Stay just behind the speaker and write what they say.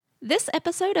This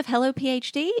episode of Hello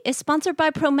PhD is sponsored by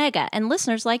Promega and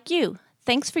listeners like you.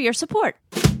 Thanks for your support.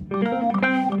 The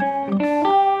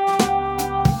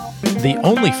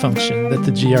only function that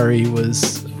the GRE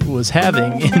was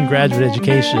having in graduate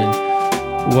education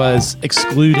was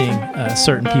excluding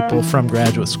certain people from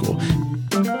graduate school.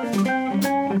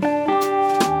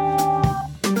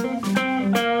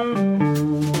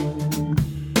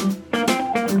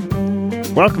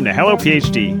 Welcome to Hello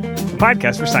PhD, a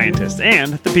podcast for scientists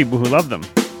and the people who love them.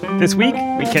 This week,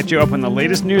 we catch you up on the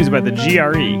latest news about the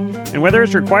GRE and whether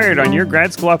it's required on your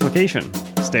grad school application.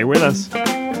 Stay with us.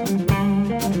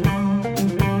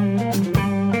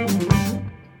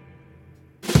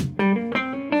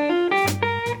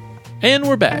 And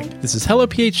we're back. This is Hello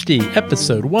PhD,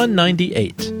 episode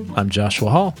 198. I'm Joshua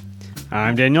Hall.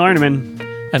 I'm Daniel Arneman.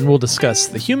 And we'll discuss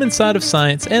the human side of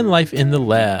science and life in the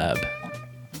lab.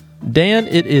 Dan,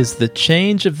 it is the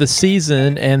change of the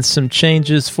season and some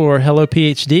changes for Hello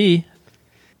PhD.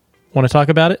 Want to talk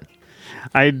about it?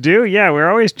 I do, yeah. We're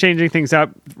always changing things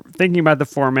up, thinking about the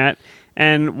format.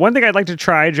 And one thing I'd like to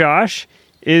try, Josh,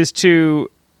 is to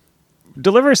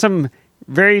deliver some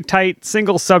very tight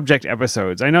single subject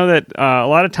episodes. I know that a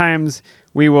lot of times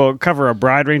we will cover a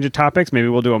broad range of topics. Maybe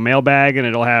we'll do a mailbag and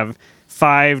it'll have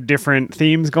 5 different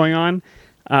themes going on.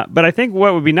 But I think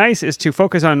what would be nice is to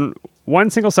focus on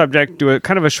one single subject, do a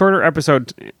kind of a shorter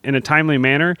episode in a timely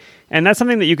manner. And that's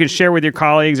something that you can share with your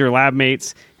colleagues or lab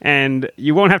mates. And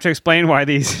you won't have to explain why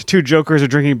these two jokers are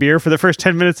drinking beer for the first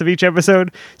 10 minutes of each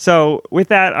episode. So with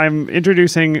that, I'm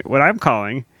introducing what I'm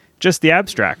calling just the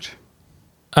abstract.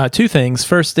 2 things.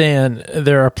 First, Dan,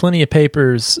 there are plenty of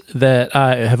papers that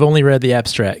I have only read the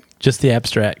abstract, just the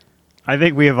abstract. I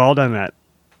think we have all done that.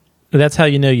 That's how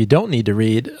you know you don't need to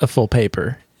read a full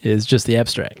paper, is just the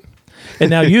abstract.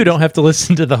 And now you don't have to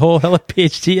listen to the whole Hello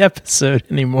PhD episode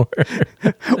anymore.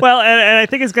 Well, and I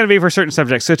think it's going to be for certain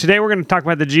subjects. So today we're going to talk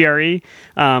about the GRE,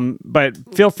 but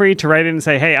feel free to write in and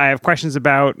say, hey, I have questions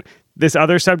about this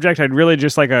other subject. I'd really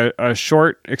just like a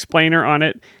short explainer on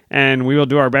it, and we will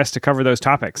do our best to cover those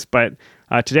topics. But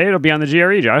today it'll be on the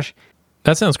GRE, Josh.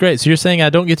 That sounds great. So you're saying I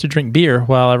don't get to drink beer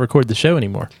while I record the show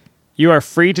anymore? You are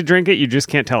free to drink it. You just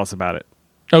can't tell us about it.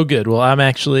 Oh, good. Well, I'm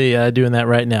actually doing that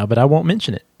right now, but I won't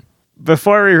mention it.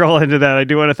 Before we roll into that, I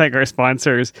do want to thank our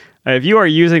sponsors. If you are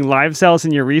using live cells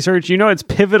in your research, you know it's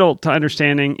pivotal to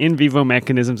understanding in vivo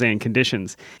mechanisms and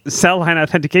conditions. Cell line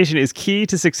authentication is key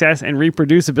to success and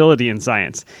reproducibility in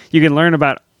science. You can learn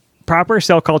about proper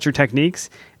cell culture techniques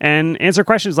and answer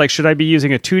questions like, should I be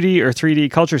using a 2D or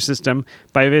 3D culture system,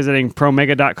 by visiting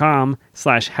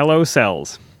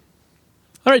promega.com/hellocells.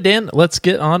 All right, Dan, let's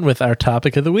get on with our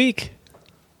topic of the week.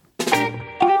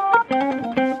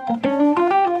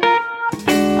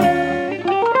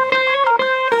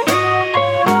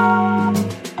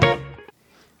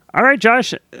 All right,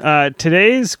 Josh,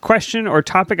 today's question or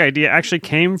topic idea actually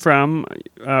came from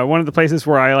one of the places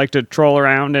where I like to troll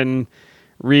around and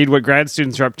read what grad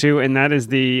students are up to, and that is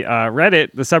the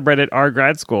Reddit, the subreddit Our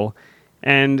Grad School.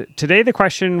 And today the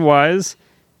question was,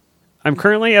 I'm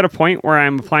currently at a point where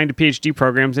I'm applying to PhD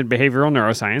programs in behavioral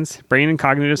neuroscience, brain and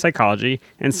cognitive psychology,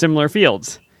 and similar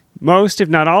fields. Most, if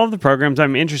not all, of the programs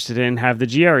I'm interested in have the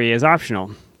GRE as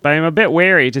optional. But I'm a bit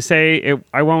wary to say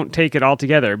I won't take it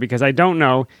altogether because I don't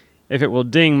know if it will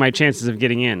ding my chances of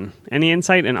getting in. Any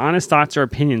insight and honest thoughts or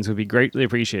opinions would be greatly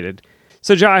appreciated.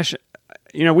 So Josh,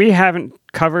 we haven't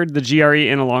covered the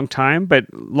GRE in a long time,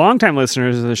 but longtime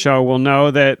listeners of the show will know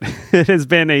that it has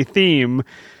been a theme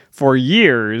for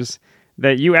years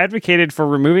that you advocated for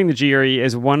removing the GRE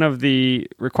as one of the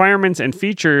requirements and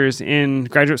features in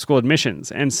graduate school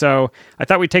admissions. And so I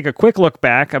thought we'd take a quick look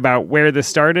back about where this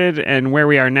started and where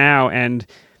we are now. And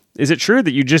is it true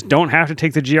that you just don't have to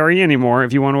take the GRE anymore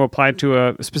if you want to apply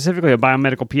to specifically a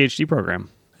biomedical PhD program?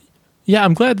 Yeah,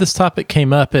 I'm glad this topic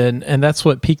came up, and that's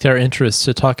what piqued our interest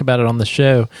to talk about it on the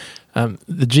show.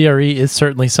 The GRE is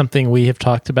certainly something we have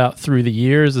talked about through the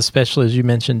years, especially as you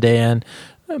mentioned, Dan,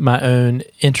 my own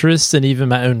interests and even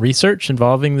my own research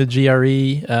involving the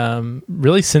GRE,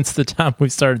 really since the time we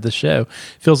started the show.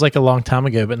 Feels like a long time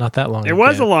ago, but not that long ago. It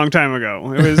was a long time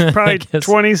ago. It was probably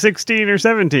 2016 or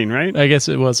 17, right? I guess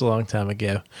it was a long time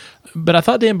ago. But I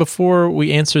thought, Dan, before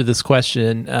we answer this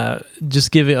question,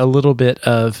 just give it a little bit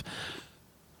of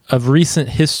recent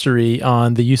history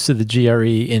on the use of the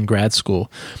GRE in grad school.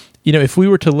 If we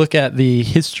were to look at the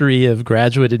history of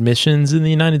graduate admissions in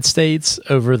the United States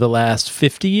over the last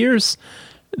 50 years,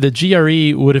 the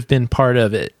GRE would have been part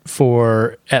of it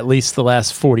for at least the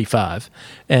last 45.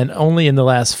 And only in the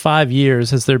last 5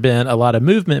 years has there been a lot of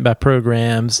movement by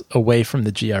programs away from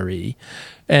the GRE.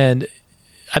 And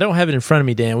I don't have it in front of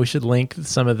me, Dan. We should link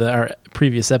some of our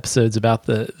previous episodes about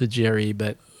the GRE,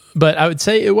 but I would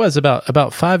say it was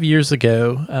about 5 years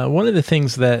ago. One of the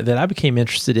things that I became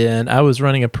interested in, I was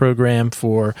running a program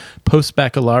for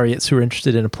post-baccalaureates who were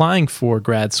interested in applying for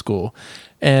grad school.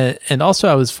 And also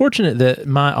I was fortunate that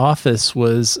my office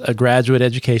was a graduate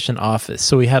education office.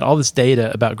 So we had all this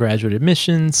data about graduate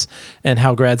admissions and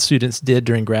how grad students did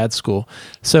during grad school.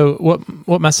 So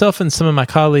what myself and some of my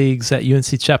colleagues at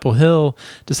UNC Chapel Hill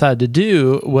decided to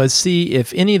do was see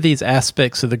if any of these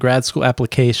aspects of the grad school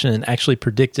application actually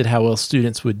predicted how well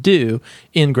students would do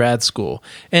in grad school.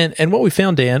 And what we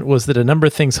found, Dan, was that a number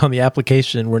of things on the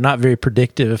application were not very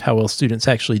predictive of how well students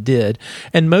actually did.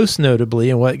 And most notably,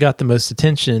 and what got the most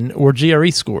attention, were GRE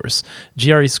scores.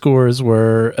 GRE scores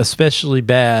were especially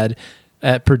bad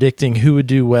at predicting who would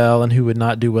do well and who would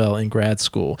not do well in grad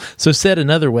school. So said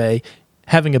another way,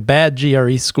 having a bad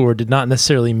GRE score did not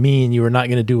necessarily mean you were not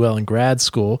going to do well in grad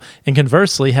school. And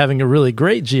conversely, having a really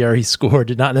great GRE score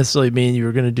did not necessarily mean you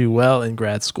were going to do well in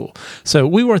grad school. So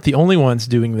we weren't the only ones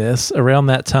doing this. Around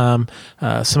that time,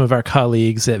 some of our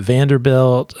colleagues at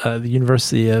Vanderbilt, the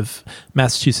University of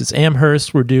Massachusetts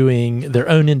Amherst, were doing their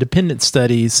own independent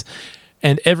studies.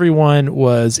 And everyone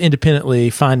was independently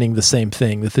finding the same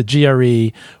thing, that the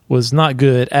GRE was not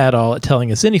good at all at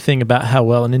telling us anything about how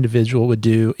well an individual would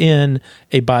do in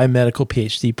a biomedical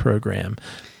PhD program.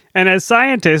 And as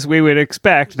scientists, we would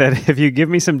expect that if you give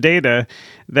me some data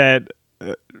that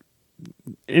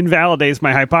invalidates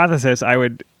my hypothesis, I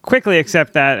would quickly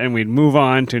accept that and we'd move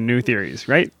on to new theories,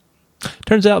 right?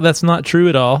 Turns out that's not true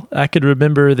at all. I could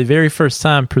remember the very first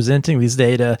time presenting these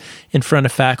data in front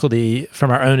of faculty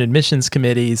from our own admissions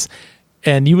committees,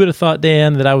 and you would have thought,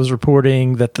 Dan, that I was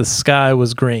reporting that the sky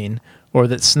was green or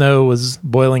that snow was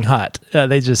boiling hot.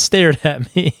 They just stared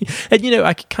at me. And,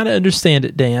 I could kind of understand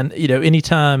it, Dan.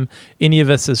 Anytime any of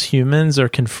us as humans are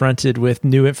confronted with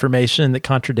new information that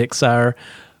contradicts our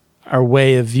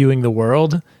way of viewing the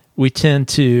world, we tend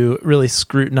to really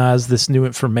scrutinize this new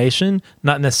information,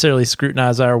 not necessarily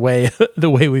scrutinize the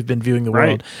way we've been viewing the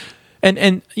world.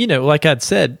 And like I'd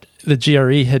said, the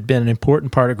GRE had been an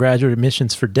important part of graduate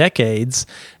admissions for decades.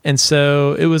 And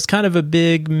so it was kind of a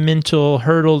big mental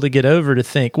hurdle to get over to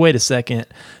think, wait a second,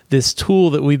 this tool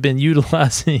that we've been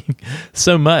utilizing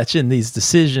so much in these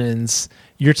decisions,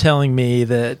 you're telling me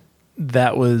that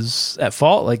was at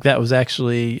fault, like that was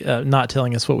actually not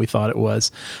telling us what we thought it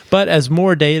was. But as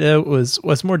more data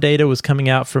was coming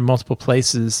out from multiple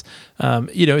places,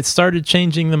 it started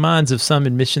changing the minds of some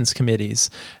admissions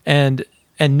committees, and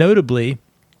notably,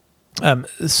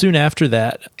 soon after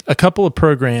that, a couple of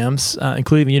programs,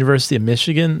 including the University of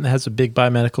Michigan, that has a big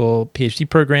biomedical PhD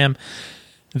program,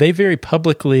 they very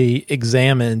publicly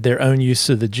examined their own use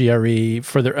of the GRE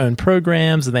for their own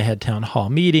programs, and they had town hall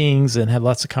meetings and had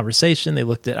lots of conversation. They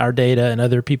looked at our data and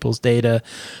other people's data,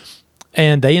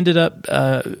 and they ended up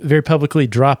very publicly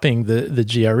dropping the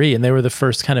GRE, and they were the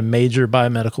first kind of major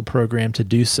biomedical program to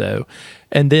do so.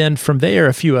 And then from there,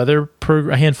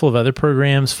 a handful of other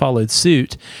programs followed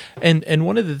suit. And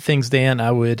one of the things, Dan,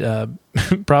 I would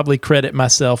probably credit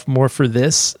myself more for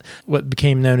this, what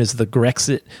became known as the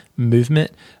Grexit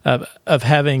movement, of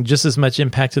having just as much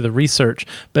impact to the research.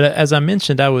 But as I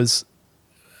mentioned, I was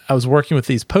working with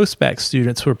these post-bac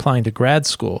students who were applying to grad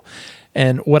school.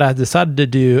 And what I decided to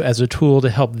do as a tool to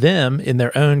help them in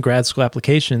their own grad school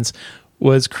applications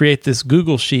was create this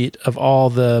Google sheet of all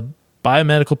the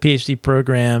biomedical PhD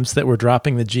programs that were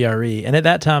dropping the GRE. And at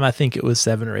that time, I think it was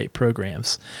 7 or 8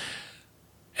 programs.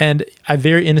 And I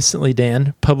very innocently,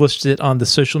 Dan, published it on the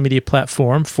social media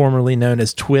platform formerly known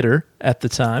as Twitter at the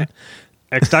time.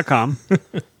 X.com.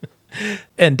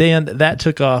 And Dan, that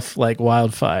took off like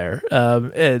wildfire.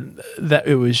 And that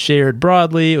it was shared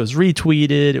broadly, it was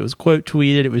retweeted, it was quote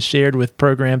tweeted, it was shared with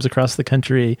programs across the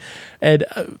country. And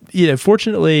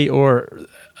fortunately or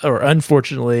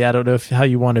unfortunately, I don't know how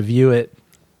you want to view it,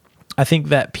 I think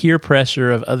that peer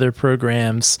pressure of other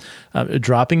programs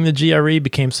dropping the GRE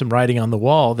became some writing on the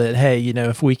wall that, hey,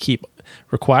 if we keep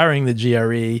requiring the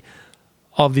GRE,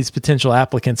 all of these potential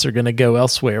applicants are going to go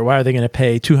elsewhere. Why are they going to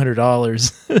pay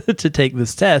 $200 to take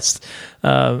this test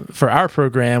for our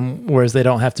program, whereas they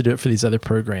don't have to do it for these other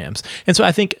programs? And so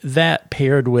I think that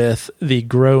paired with the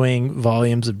growing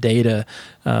volumes of data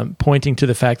pointing to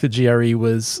the fact that GRE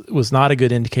was not a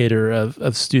good indicator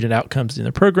of student outcomes in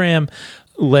the program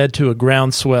led to a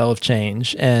groundswell of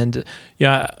change. And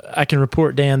I can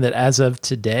report, Dan, that as of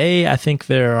today, I think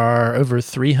there are over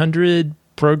 300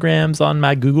 programs on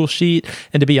my Google sheet.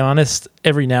 And to be honest,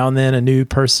 every now and then a new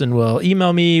person will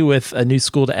email me with a new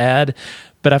school to add,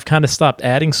 but I've kind of stopped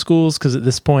adding schools because at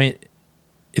this point,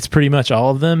 it's pretty much all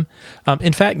of them.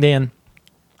 In fact, Dan,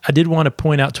 I did want to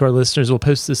point out to our listeners, we'll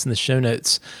post this in the show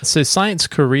notes. So Science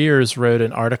Careers wrote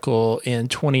an article in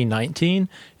 2019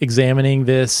 examining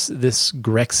this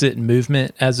Grexit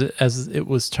movement, as it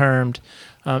was termed.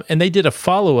 And they did a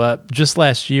follow-up just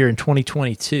last year in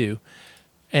 2022.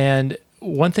 And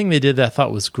one thing they did that I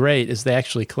thought was great is they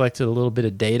actually collected a little bit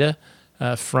of data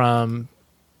from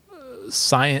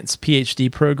science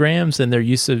PhD programs and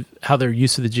how their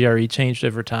use of the GRE changed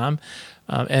over time.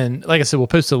 And like I said, we'll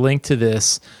post a link to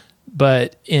this,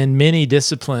 but in many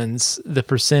disciplines, the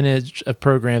percentage of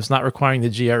programs not requiring the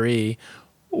GRE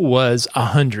was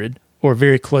 100 or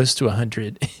very close to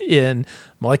 100 in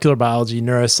molecular biology,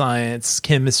 neuroscience,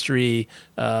 chemistry,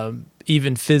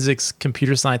 even physics,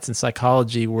 computer science, and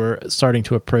psychology were starting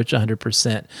to approach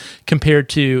 100%, compared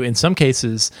to, in some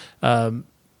cases,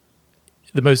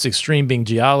 the most extreme being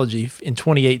geology. In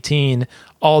 2018,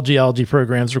 all geology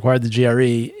programs required the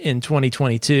GRE. In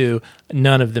 2022,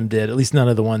 none of them did, at least none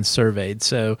of the ones surveyed.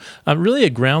 So really a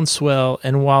groundswell.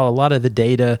 And while a lot of the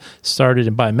data started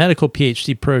in biomedical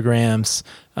PhD programs,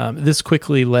 this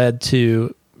quickly led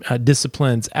to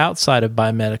disciplines outside of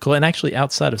biomedical and actually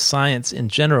outside of science in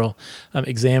general,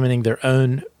 examining their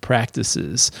own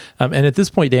practices. And at this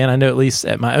point, Dan, I know at least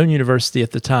at my own university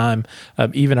at the time,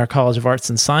 even our College of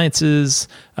Arts and Sciences,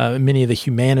 many of the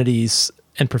humanities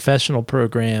and professional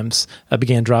programs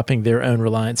began dropping their own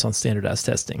reliance on standardized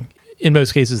testing, in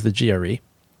most cases the GRE.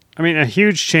 I mean, a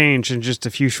huge change in just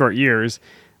a few short years,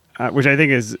 which I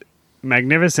think is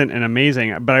magnificent and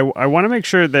amazing. But I want to make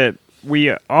sure that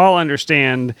we all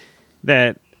understand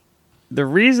that the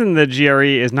reason the GRE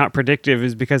is not predictive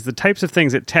is because the types of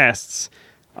things it tests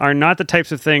are not the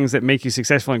types of things that make you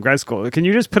successful in grad school. Can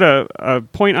you just put a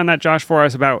point on that, Josh, for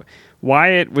us about why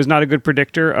it was not a good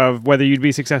predictor of whether you'd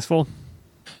be successful?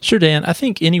 Sure, Dan. I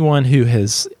think anyone who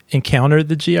has encountered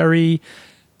the GRE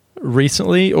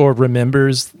recently or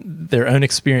remembers their own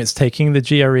experience taking the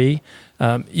GRE,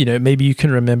 maybe you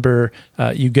can remember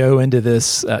you go into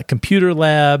this computer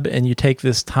lab and you take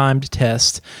this timed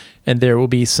test, and there will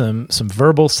be some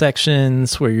verbal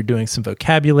sections where you're doing some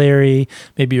vocabulary.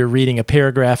 Maybe you're reading a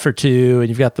paragraph or two, and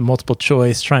you've got the multiple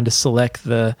choice, trying to select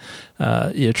the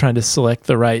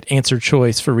right answer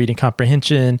choice for reading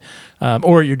comprehension,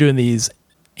 or you're doing these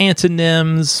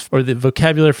antonyms or the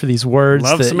vocabulary for these words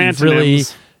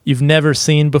you've never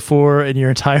seen before in your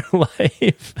entire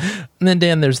life. And then,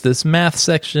 Dan, there's this math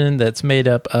section that's made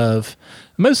up of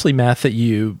mostly math that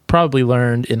you probably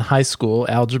learned in high school,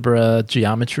 algebra,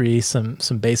 geometry, some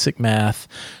basic math.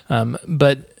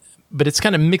 But it's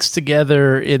kind of mixed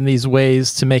together in these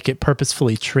ways to make it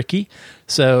purposefully tricky.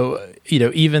 So,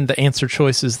 even the answer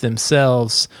choices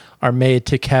themselves are made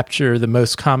to capture the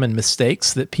most common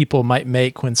mistakes that people might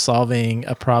make when solving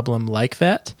a problem like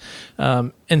that.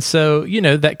 And so,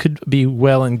 that could be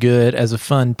well and good as a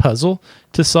fun puzzle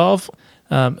to solve.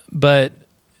 But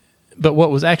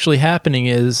what was actually happening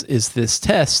is this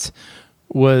test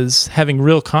was having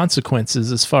real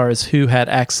consequences as far as who had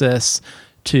access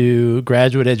to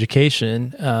graduate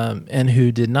education and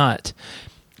who did not.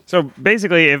 So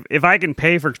basically, if I can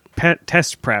pay for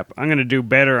test prep, I'm going to do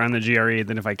better on the GRE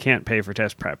than if I can't pay for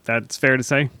test prep. That's fair to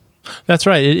say? That's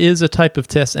right. It is a type of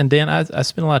test. And Dan, I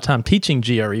spent a lot of time teaching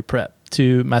GRE prep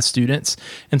to my students.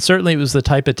 And certainly it was the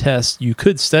type of test you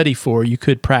could study for, you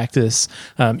could practice,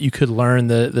 you could learn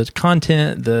the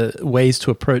content, the ways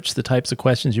to approach the types of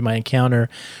questions you might encounter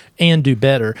and do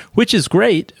better, which is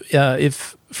great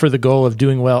if for the goal of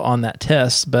doing well on that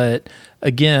test. But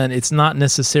again, it's not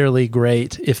necessarily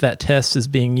great if that test is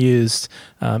being used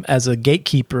as a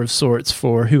gatekeeper of sorts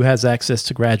for who has access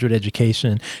to graduate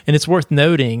education. And it's worth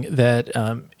noting that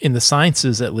in the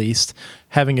sciences, at least,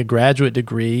 having a graduate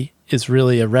degree is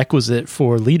really a requisite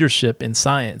for leadership in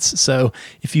science. So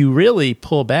if you really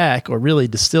pull back or really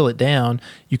distill it down,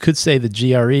 you could say the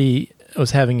GRE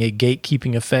was having a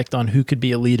gatekeeping effect on who could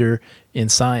be a leader in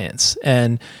science.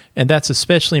 And that's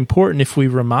especially important if we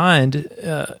remind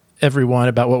everyone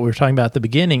about what we were talking about at the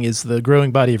beginning, is the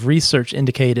growing body of research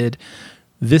indicated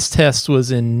this test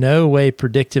was in no way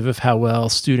predictive of how well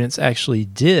students actually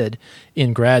did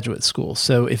in graduate school.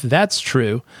 So if that's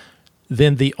true,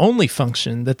 then the only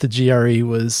function that the GRE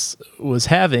was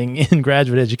having in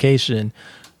graduate education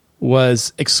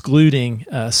was excluding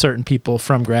certain people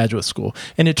from graduate school.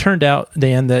 And it turned out,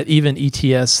 Dan, that even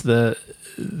ETS, the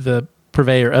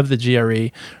purveyor of the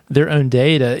GRE, their own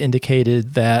data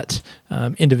indicated that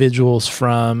individuals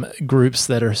from groups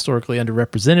that are historically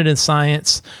underrepresented in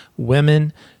science,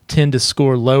 women, tend to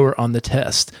score lower on the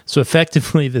test. So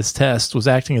effectively, this test was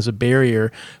acting as a barrier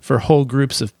for whole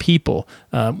groups of people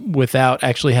without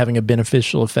actually having a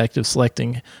beneficial effect of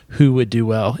selecting who would do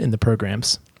well in the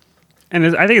programs.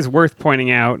 And I think it's worth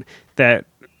pointing out that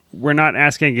we're not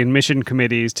asking admission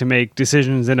committees to make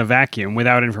decisions in a vacuum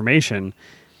without information.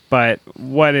 But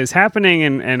what is happening,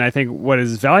 and I think what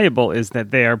is valuable, is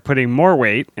that they are putting more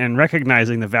weight and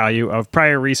recognizing the value of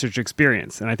prior research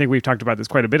experience. And I think we've talked about this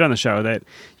quite a bit on the show, that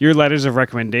your letters of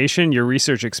recommendation, your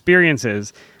research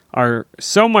experiences are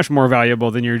so much more valuable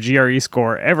than your GRE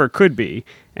score ever could be,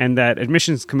 and that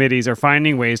admissions committees are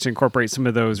finding ways to incorporate some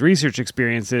of those research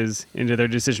experiences into their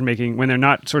decision-making when they're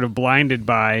not sort of blinded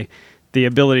by the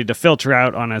ability to filter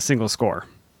out on a single score.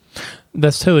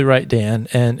 That's totally right, Dan.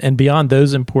 And beyond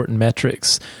those important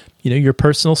metrics, your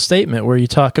personal statement where you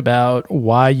talk about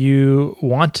why you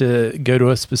want to go to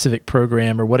a specific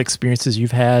program or what experiences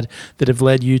you've had that have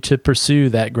led you to pursue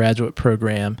that graduate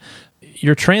program.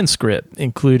 Your transcript,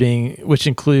 which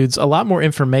includes a lot more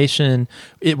information.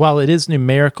 While it is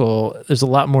numerical, there's a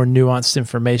lot more nuanced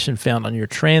information found on your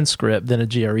transcript than a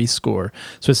GRE score.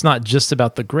 So it's not just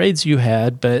about the grades you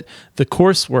had, but the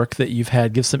coursework that you've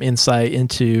had gives some insight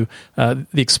into the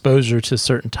exposure to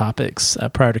certain topics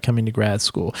prior to coming to grad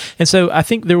school. And so I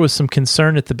think there was some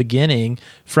concern at the beginning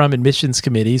from admissions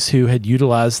committees who had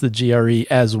utilized the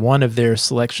GRE as one of their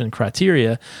selection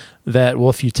criteria that, well,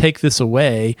 if you take this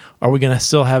away, are we going to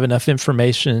still have enough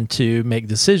information to make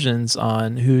decisions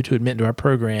on who to admit into our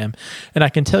program? And I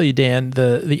can tell you, Dan,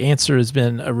 the answer has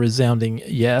been a resounding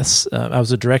yes. I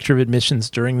was a director of admissions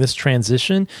during this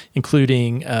transition,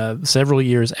 including several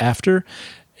years after.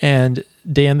 And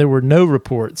Dan, there were no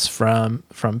reports from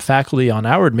faculty on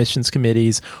our admissions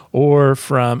committees or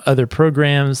from other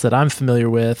programs that I'm familiar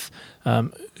with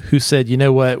who said, you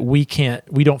know what, we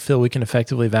don't feel we can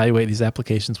effectively evaluate these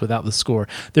applications without the score.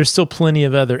 There's still plenty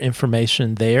of other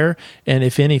information there. And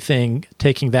if anything,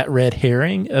 taking that red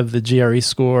herring of the GRE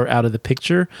score out of the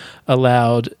picture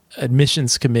allowed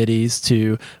admissions committees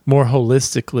to more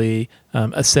holistically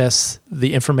assess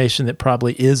the information that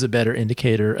probably is a better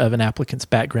indicator of an applicant's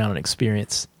background and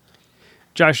experience.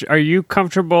 Josh, are you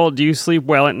comfortable? Do you sleep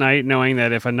well at night knowing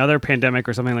that if another pandemic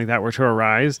or something like that were to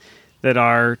arise, that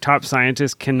our top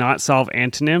scientists cannot solve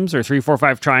antonyms or 3, 4,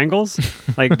 5 triangles?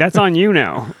 Like, that's on you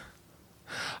now.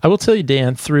 I will tell you,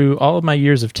 Dan, through all of my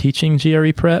years of teaching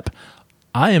GRE prep,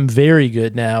 I am very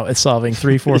good now at solving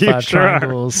 3, 4, 5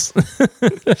 triangles.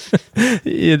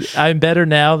 I'm better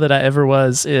now than I ever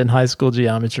was in high school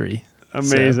geometry.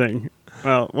 Amazing. So.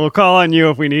 Well, we'll call on you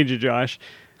if we need you, Josh.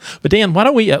 But Dan, why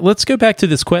don't we let's go back to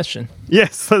this question?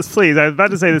 Yes, let's please. I was about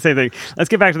to say the same thing. Let's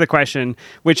get back to the question,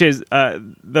 which is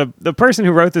the person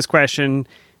who wrote this question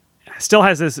still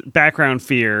has this background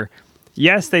fear.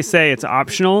 Yes, they say it's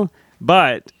optional,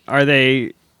 but are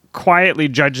they quietly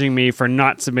judging me for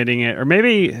not submitting it, or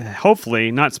maybe,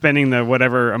 hopefully, not spending the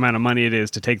whatever amount of money it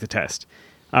is to take the test?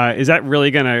 Is that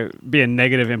really going to be a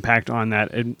negative impact on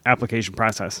that application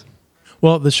process?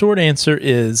 Well, the short answer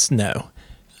is no.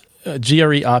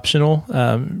 GRE optional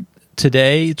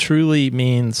today truly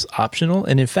means optional.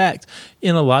 And in fact,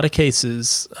 in a lot of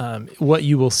cases, what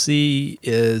you will see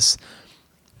is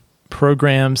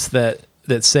programs that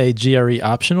say GRE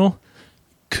optional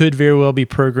could very well be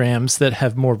programs that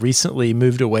have more recently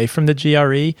moved away from the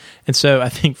GRE. And so I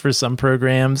think for some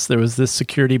programs, there was this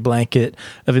security blanket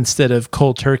of, instead of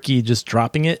cold turkey just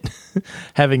dropping it,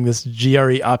 having this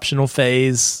GRE optional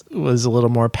phase was a little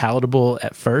more palatable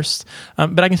at first.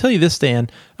 But I can tell you this, Dan,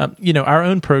 our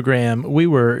own program, we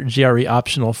were GRE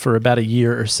optional for about a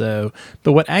year or so.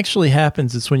 But what actually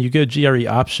happens is when you go GRE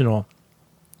optional,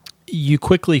 you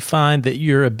quickly find that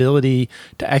your ability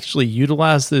to actually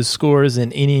utilize those scores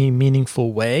in any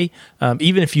meaningful way,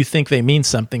 even if you think they mean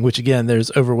something, which again,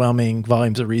 there's overwhelming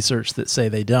volumes of research that say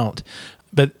they don't,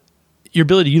 but your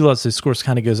ability to utilize those scores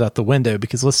kind of goes out the window,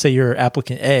 because let's say you're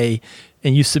applicant A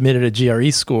and you submitted a GRE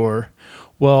score.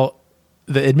 Well,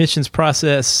 the admissions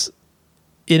process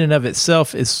in and of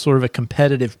itself is sort of a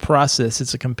competitive process.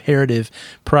 It's a comparative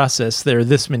process. There are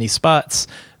this many spots.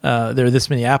 There are this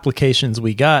many applications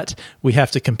we got. We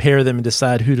have to compare them and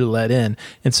decide who to let in.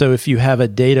 And so if you have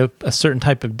a certain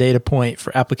type of data point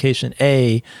for application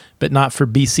A, but not for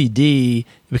BCD, it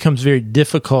becomes very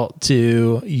difficult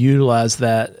to utilize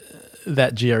that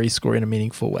GRE score in a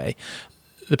meaningful way.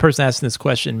 The person asking this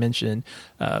question mentioned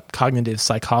cognitive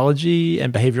psychology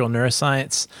and behavioral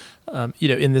neuroscience.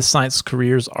 In this Science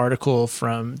Careers article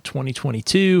from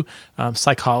 2022,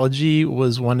 psychology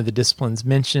was one of the disciplines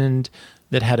mentioned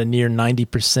that had a near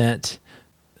 90%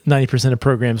 of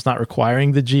programs not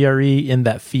requiring the GRE in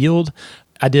that field.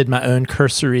 I did my own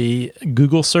cursory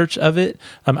Google search of it.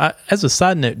 As a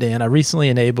side note, Dan, I recently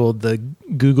enabled the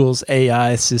Google's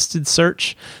AI-assisted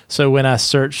search. So when I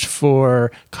searched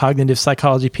for cognitive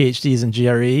psychology PhDs in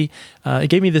GRE, It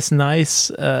gave me this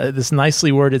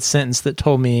nicely worded sentence that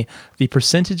told me the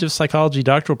percentage of psychology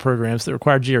doctoral programs that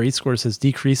require GRE scores has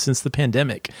decreased since the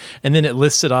pandemic. And then it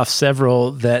listed off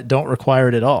several that don't require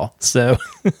it at all. So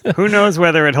who knows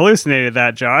whether it hallucinated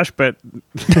that, Josh, but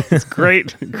it's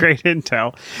great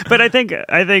intel. But I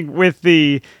think with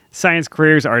the Science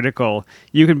Careers article,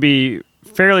 you can be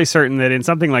fairly certain that in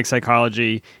something like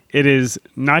psychology, it is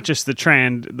not just the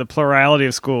trend, the plurality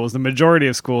of schools, the majority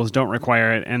of schools don't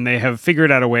require it, and they have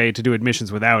figured out a way to do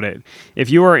admissions without it. If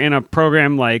you are in a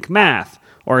program like math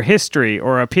or history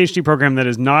or a PhD program that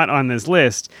is not on this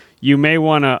list, you may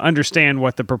want to understand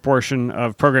what the proportion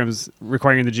of programs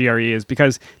requiring the GRE is,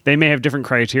 because they may have different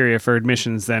criteria for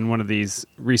admissions than one of these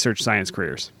research science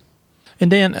careers. And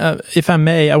Dan, if I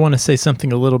may, I want to say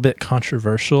something a little bit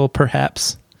controversial,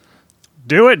 perhaps.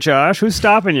 Do it, Josh. Who's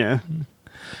stopping you?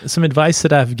 Some advice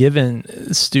that I've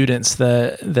given students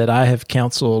that I have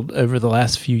counseled over the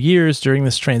last few years during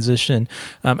this transition,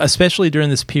 especially during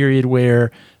this period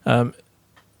where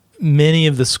many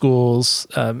of the schools,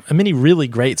 many really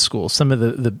great schools, some of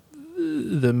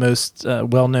the most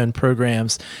well-known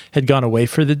programs had gone away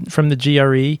from the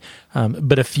GRE,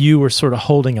 but a few were sort of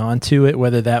holding on to it,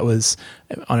 whether that was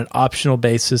on an optional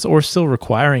basis or still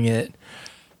requiring it.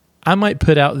 I might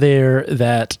put out there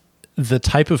that the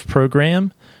type of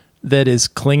program that is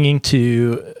clinging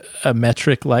to a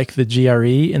metric like the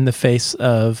GRE in the face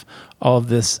of all of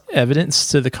this evidence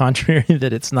to the contrary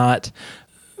that it's not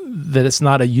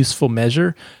a useful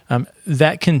measure,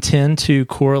 that can tend to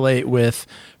correlate with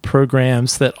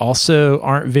programs that also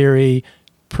aren't very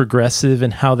progressive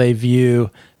in how they view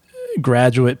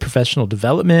graduate professional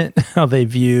development, how they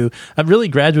view really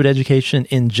graduate education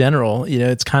in general.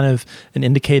 It's kind of an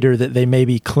indicator that they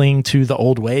maybe cling to the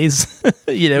old ways.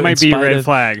 It might be a red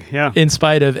flag. Yeah. In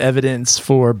spite of evidence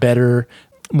for better,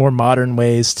 more modern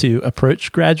ways to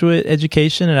approach graduate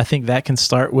education. And I think that can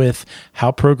start with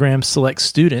how programs select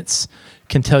students,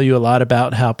 can tell you a lot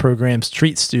about how programs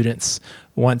treat students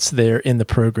once they're in the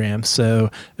program.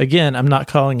 So again, I'm not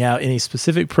calling out any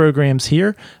specific programs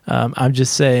here. I'm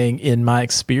just saying, in my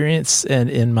experience and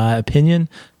in my opinion,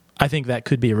 I think that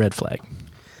could be a red flag.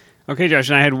 Okay, Josh,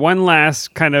 and I had one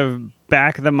last kind of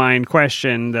back-of-the-mind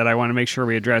question that I want to make sure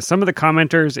we address. Some of the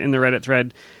commenters in the Reddit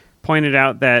thread pointed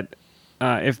out that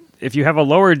if you have a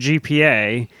lower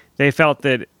GPA, they felt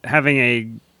that having a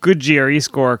good GRE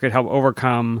score could help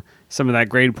overcome some of that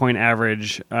grade point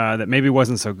average that maybe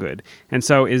wasn't so good. And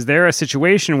so is there a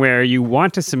situation where you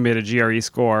want to submit a GRE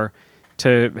score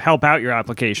to help out your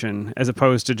application as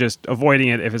opposed to just avoiding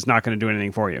it if it's not going to do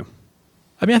anything for you?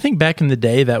 I mean, I think back in the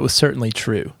day that was certainly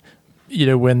true.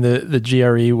 When the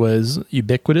GRE was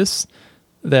ubiquitous,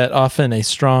 that often a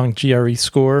strong GRE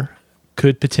score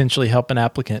could potentially help an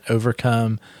applicant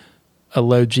overcome a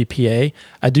low GPA.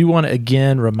 I do want to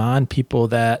again remind people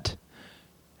that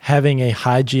having a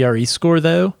high GRE score,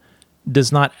 though,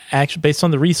 does not actually, based on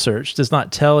the research, does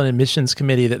not tell an admissions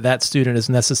committee that student is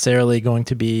necessarily going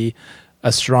to be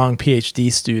a strong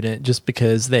PhD student just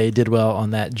because they did well on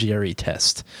that GRE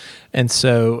test. And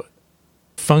so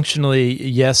functionally,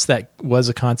 yes, that was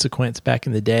a consequence back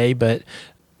in the day, but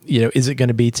is it going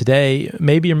to be today?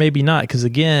 Maybe or maybe not, because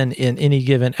again, in any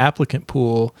given applicant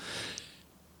pool,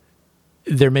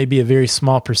 there may be a very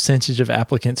small percentage of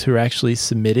applicants who are actually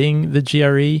submitting the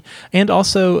GRE. And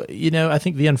also, I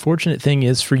think the unfortunate thing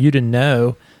is for you to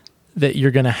know that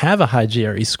you're going to have a high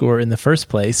GRE score in the first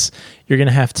place, you're going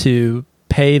to have to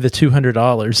pay the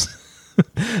 $200.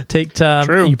 Take time.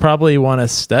 True. You probably want to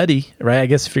study, right? I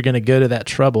guess if you're going to go to that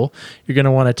trouble, you're going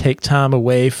to want to take time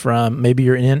away from, maybe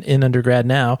you're in undergrad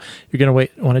now, you're going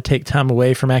to want to take time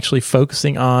away from actually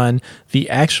focusing on the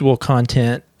actual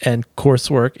content and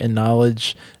coursework and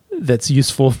knowledge that's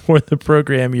useful for the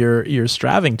program you're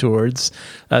striving towards,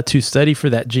 to study for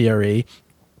that GRE,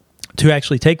 to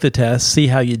actually take the test, see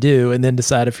how you do, and then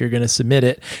decide if you're going to submit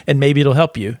it, and maybe it'll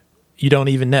help you. You don't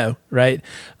even know, right?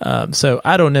 So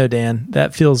I don't know, Dan.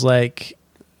 That feels like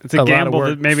it's a gamble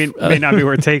that maybe may not be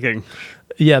worth taking.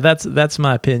 Yeah, that's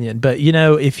my opinion. But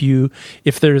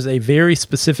if there's a very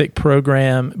specific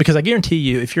program, because I guarantee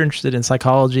you, if you're interested in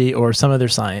psychology or some other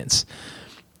science,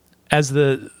 as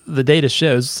the data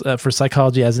shows, for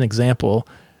psychology as an example,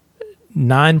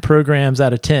 9 programs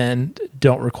out of 10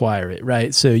 don't require it,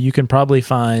 right? So you can probably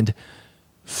find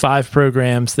 5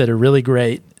 programs that are really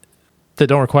great that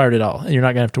don't require it at all, and you're not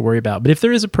going to have to worry about. But if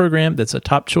there is a program that's a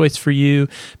top choice for you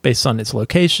based on its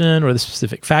location or the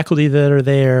specific faculty that are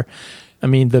there, I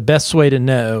mean, the best way to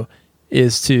know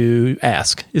is to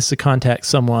contact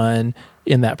someone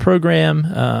in that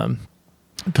program.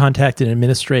 contact an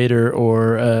administrator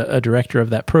or a director of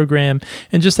that program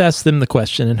and just ask them the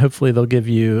question, and hopefully they'll give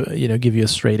you a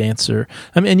straight answer.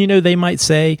 And they might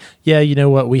say, yeah, you know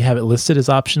what, we have it listed as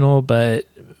optional, but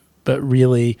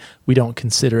really we don't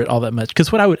consider it all that much.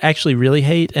 Because what I would actually really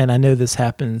hate, and I know this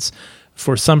happens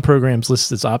for some programs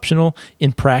listed as optional,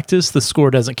 in practice the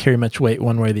score doesn't carry much weight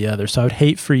one way or the other. So I would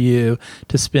hate for you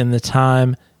to spend the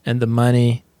time and the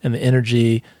money and the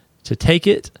energy to take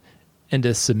it and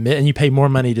to submit, and you pay more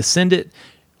money to send it,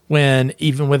 when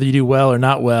even whether you do well or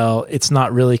not well, it's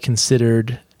not really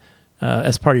considered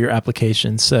as part of your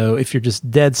application. So if you're just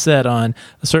dead set on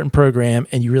a certain program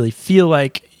and you really feel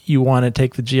like you want to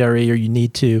take the GRE or you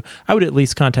need to, I would at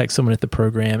least contact someone at the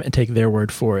program and take their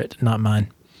word for it, not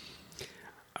mine.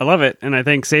 I love it. And I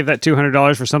think save that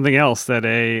 $200 for something else that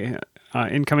a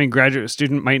incoming graduate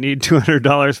student might need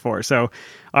 $200 for. So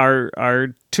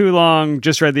our too long,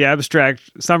 just read the abstract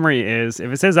summary is,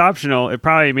 if it says optional, it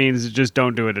probably means just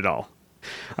don't do it at all.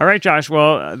 All right, Josh.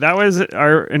 Well, that was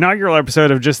our inaugural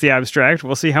episode of Just the Abstract.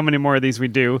 We'll see how many more of these we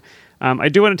do. I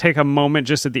do want to take a moment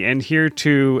just at the end here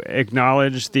to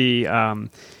acknowledge the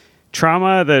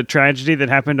trauma, the tragedy that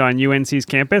happened on UNC's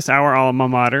campus, our alma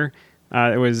mater.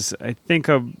 It was, I think,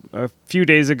 a few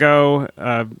days ago,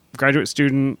 a graduate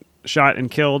student shot and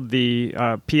killed the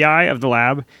PI of the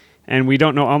lab, and we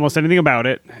don't know almost anything about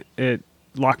it. It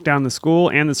locked down the school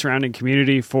and the surrounding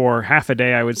community for half a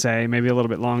day, I would say, maybe a little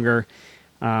bit longer.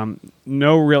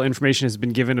 No real information has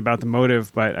been given about the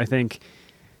motive, but I think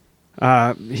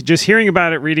just hearing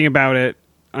about it, reading about it,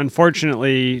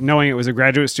 unfortunately, knowing it was a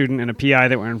graduate student and a PI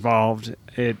that were involved,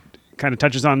 it kind of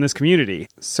touches on this community.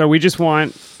 So we just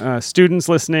want students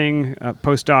listening,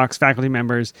 postdocs, faculty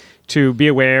members, to be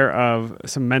aware of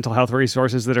some mental health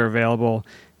resources that are available.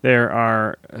 There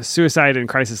are suicide and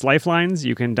crisis lifelines.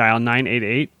 You can dial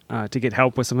 988 to get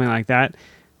help with something like that.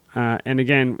 And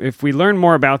again, if we learn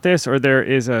more about this, or there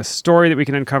is a story that we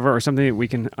can uncover or something that we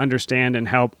can understand and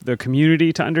help the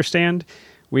community to understand,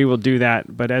 we will do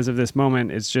that. But as of this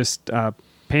moment, it's just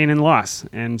pain and loss.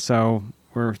 And so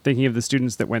we're thinking of the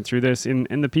students that went through this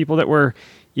and the people that were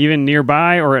even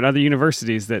nearby or at other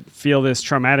universities that feel this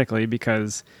traumatically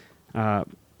because,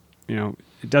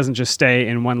 it doesn't just stay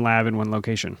in one lab in one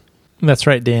location. That's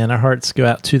right, Dan. Our hearts go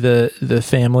out to the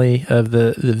family of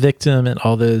the victim and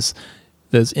all those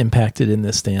impacted in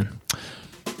this, Dan.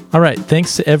 All right.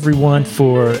 Thanks to everyone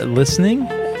for listening.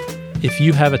 If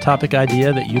you have a topic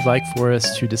idea that you'd like for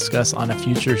us to discuss on a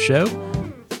future show,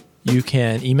 you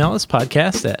can email us,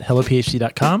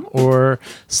 podcast@hellophd.com, or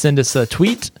send us a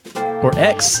tweet or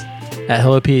X at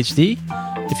hellophd.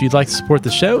 If you'd like to support the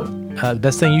show, the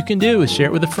best thing you can do is share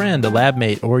it with a friend, a lab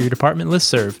mate, or your department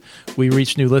listserv. We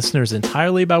reach new listeners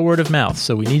entirely by word of mouth,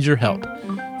 so we need your help.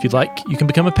 If you'd like, you can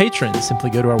become a patron. Simply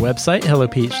go to our website,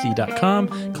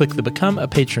 hellophd.com, click the Become a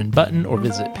Patron button, or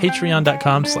visit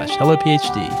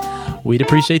patreon.com/hellophd. We'd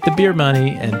appreciate the beer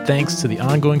money, and thanks to the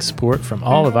ongoing support from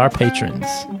all of our patrons.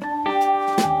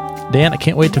 Dan, I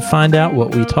can't wait to find out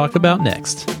what we talk about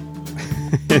next.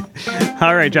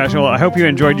 All right, Josh. Well, I hope you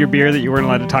enjoyed your beer that you weren't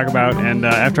allowed to talk about, and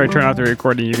after I turn off the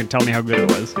recording, you can tell me how good it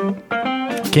was.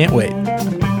 Can't wait.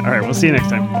 All right, we'll see you next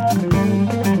time.